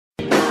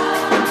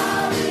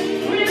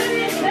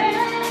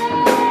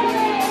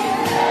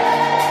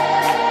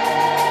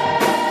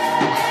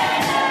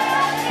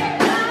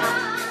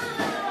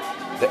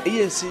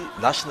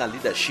ANC national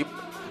leadership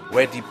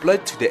were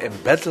deployed to the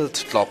embattled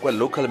Tlokwe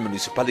local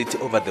municipality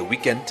over the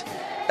weekend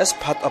as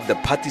part of the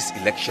party's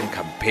election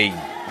campaign.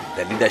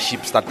 The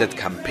leadership started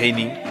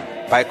campaigning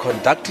by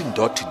conducting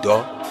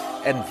door-to-door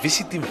and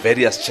visiting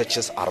various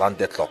churches around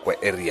the Tlokwe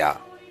area.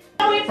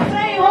 We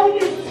pray,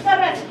 Holy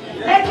Spirit,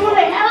 that you will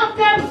help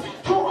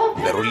them to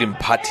open. The ruling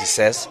party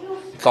says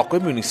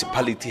Tlokwe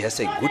municipality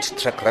has a good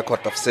track record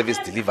of service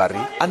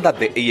delivery under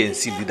the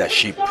ANC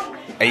leadership.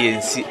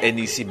 ANC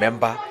NEC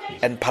member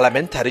and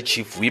parliamentary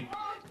chief whip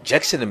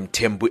Jackson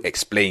Mthembu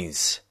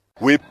explains.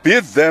 We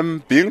beat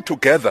them being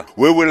together.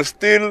 We will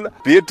still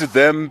beat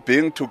them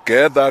being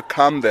together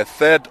come the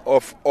 3rd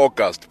of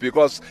August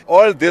because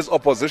all these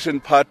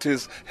opposition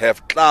parties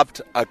have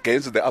clapped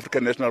against the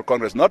African National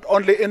Congress, not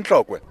only in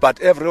Tlokwe, but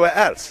everywhere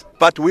else.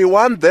 But we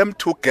want them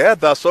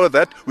together so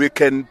that we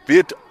can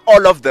beat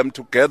all of them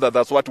together.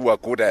 That's what we are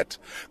good at.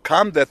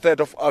 Come the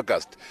 3rd of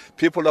August,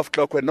 people of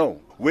Tlokwe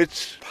know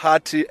which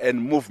party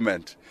and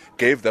movement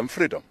gave them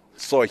freedom.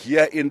 So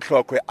here in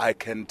Tlokwe, I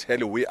can tell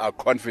you we are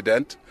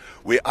confident.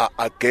 We are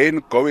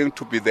again going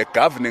to be the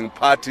governing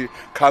party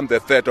come the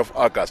 3rd of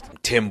August.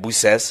 Mthembu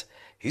says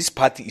his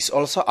party is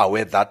also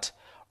aware that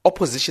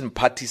opposition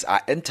parties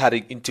are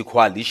entering into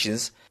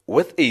coalitions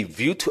with a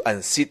view to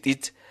unseat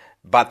it,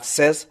 but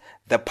says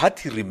the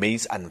party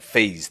remains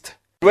unfazed.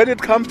 When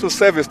it comes to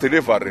service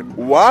delivery,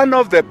 one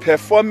of the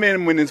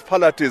performing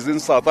municipalities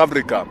in South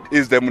Africa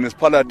is the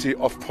municipality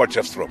of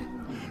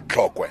Potchefstroom,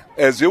 Tlokwe.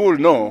 As you will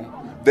know,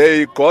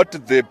 they got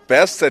the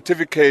best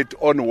certificate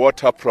on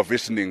water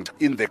provisioning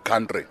in the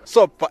country.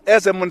 So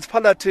as a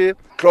municipality,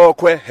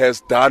 Tlokwe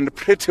has done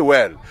pretty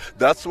well.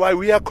 That's why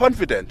we are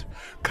confident.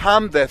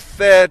 Come the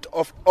 3rd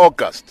of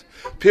August,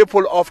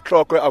 people of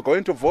Tlokwe are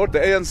going to vote the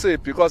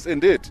ANC because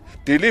indeed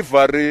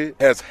delivery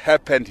has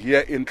happened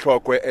here in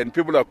Tlokwe and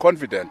people are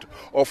confident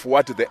of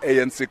what the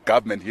ANC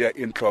government here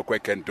in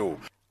Tlokwe can do.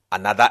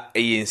 Another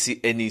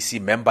ANC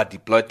NEC member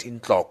deployed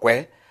in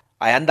Tlokwe,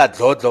 Ayanda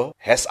Dlodlo,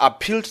 has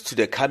appealed to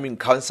the coming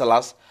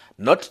councillors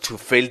not to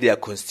fail their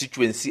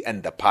constituency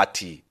and the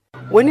party.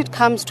 When it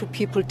comes to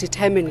people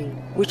determining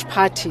which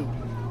party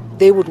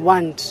they would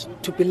want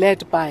to be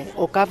led by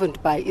or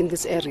governed by in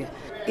this area,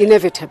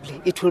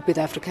 inevitably it will be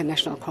the African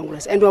National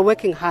Congress. And we're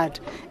working hard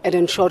at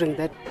ensuring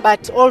that.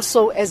 But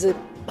also as a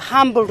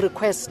humble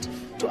request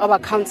to our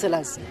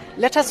councillors,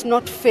 let us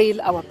not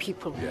fail our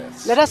people.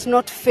 Yes. Let us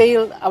not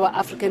fail our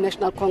African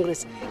National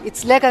Congress,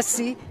 its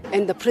legacy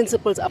and the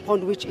principles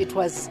upon which it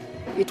was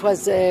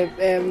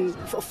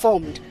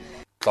formed.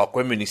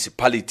 Tlokwe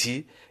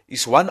municipality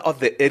is one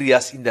of the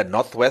areas in the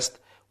northwest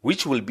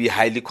which will be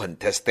highly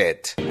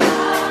contested.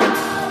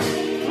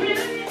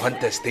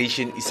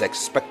 Contestation is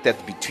expected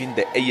between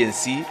the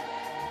ANC,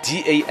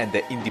 DA and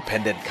the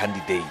independent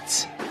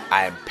candidates.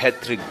 I am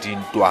Patrick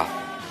Dintwa,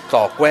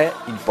 Tlokwe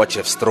in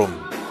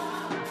Potchefstroom.